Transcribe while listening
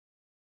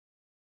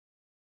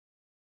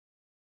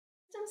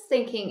Systems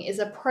thinking is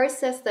a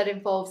process that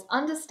involves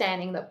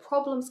understanding that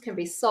problems can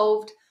be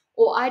solved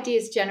or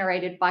ideas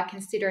generated by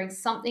considering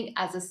something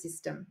as a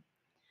system.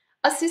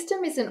 A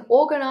system is an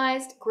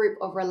organized group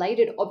of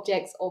related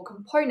objects or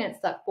components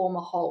that form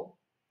a whole.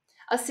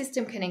 A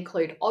system can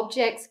include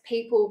objects,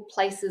 people,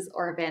 places,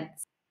 or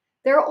events.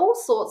 There are all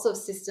sorts of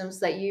systems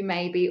that you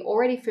may be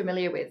already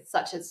familiar with,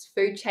 such as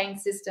food chain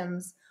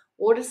systems,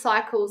 water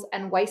cycles,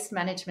 and waste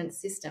management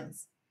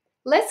systems.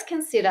 Let's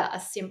consider a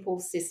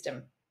simple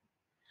system.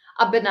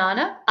 A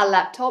banana, a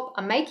laptop,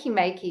 a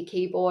makey-makey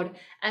keyboard,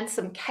 and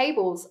some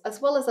cables, as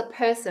well as a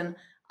person,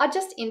 are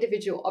just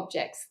individual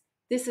objects.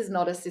 This is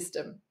not a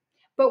system.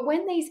 But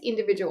when these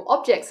individual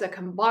objects are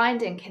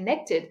combined and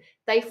connected,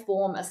 they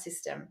form a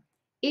system.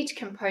 Each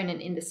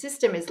component in the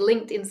system is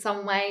linked in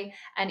some way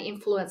and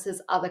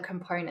influences other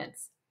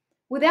components.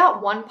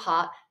 Without one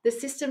part, the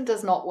system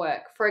does not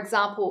work. For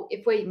example,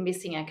 if we're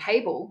missing a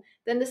cable,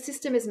 then the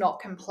system is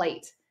not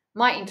complete.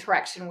 My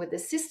interaction with the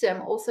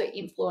system also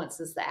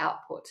influences the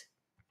output.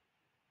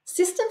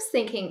 Systems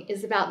thinking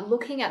is about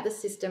looking at the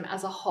system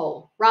as a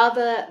whole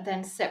rather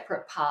than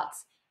separate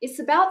parts. It's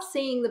about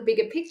seeing the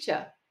bigger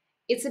picture.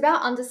 It's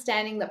about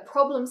understanding that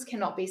problems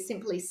cannot be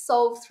simply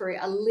solved through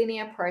a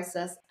linear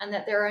process and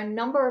that there are a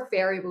number of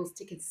variables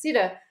to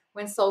consider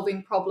when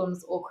solving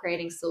problems or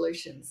creating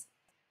solutions.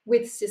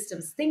 With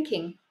systems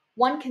thinking,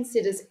 one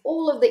considers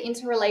all of the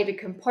interrelated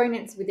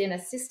components within a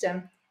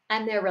system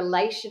and their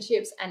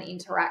relationships and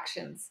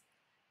interactions.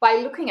 By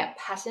looking at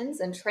patterns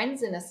and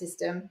trends in a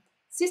system,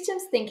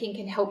 systems thinking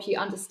can help you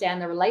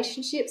understand the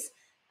relationships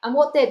and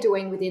what they're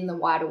doing within the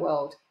wider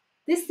world.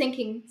 This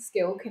thinking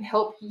skill can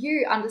help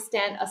you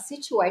understand a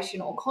situation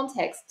or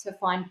context to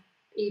find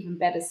even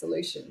better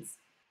solutions.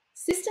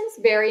 Systems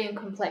vary in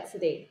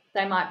complexity.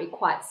 They might be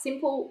quite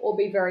simple or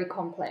be very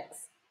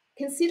complex.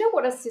 Consider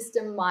what a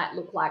system might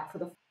look like for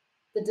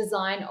the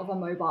design of a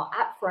mobile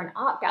app for an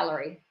art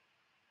gallery,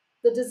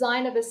 the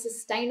design of a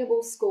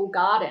sustainable school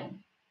garden,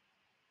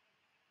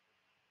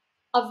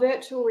 a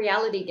virtual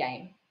reality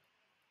game.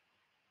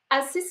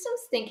 As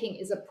systems thinking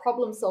is a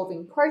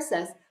problem-solving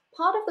process,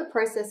 part of the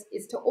process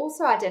is to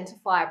also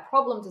identify a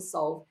problem to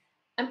solve,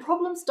 and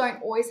problems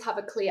don't always have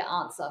a clear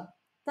answer.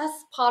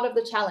 That's part of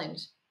the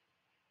challenge.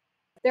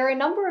 There are a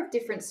number of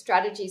different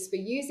strategies for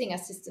using a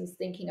systems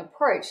thinking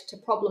approach to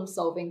problem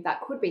solving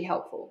that could be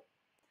helpful.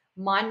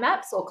 Mind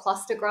maps or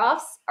cluster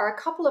graphs are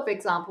a couple of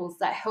examples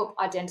that help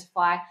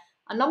identify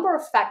a number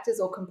of factors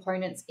or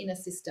components in a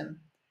system.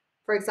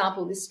 For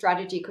example, this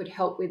strategy could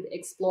help with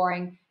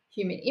exploring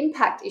human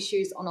impact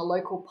issues on a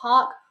local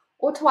park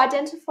or to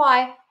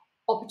identify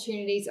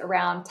opportunities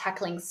around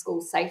tackling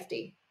school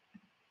safety.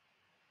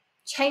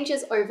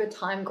 Changes over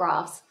time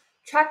graphs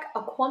track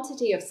a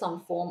quantity of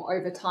some form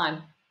over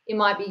time. It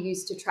might be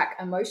used to track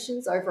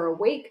emotions over a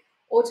week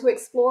or to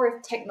explore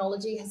if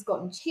technology has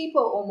gotten cheaper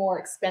or more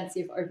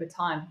expensive over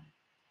time.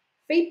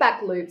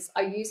 Feedback loops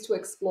are used to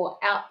explore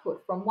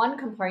output from one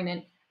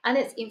component and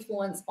its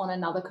influence on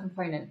another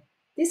component.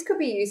 This could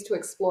be used to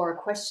explore a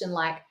question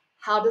like,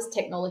 how does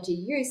technology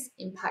use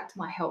impact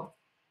my health?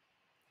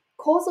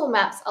 Causal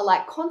maps are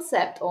like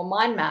concept or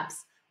mind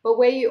maps, but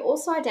where you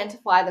also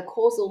identify the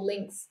causal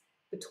links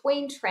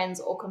between trends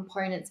or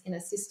components in a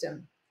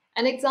system.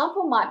 An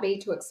example might be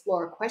to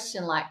explore a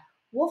question like,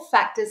 what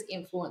factors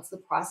influence the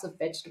price of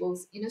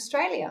vegetables in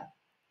Australia?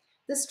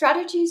 The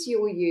strategies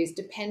you will use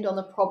depend on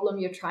the problem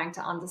you're trying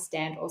to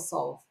understand or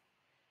solve.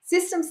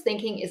 Systems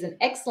thinking is an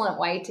excellent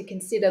way to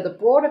consider the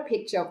broader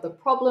picture of the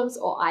problems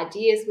or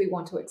ideas we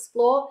want to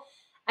explore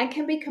and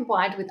can be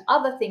combined with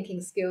other thinking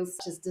skills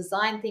such as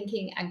design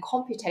thinking and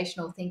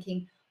computational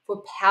thinking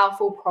for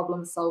powerful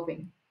problem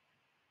solving.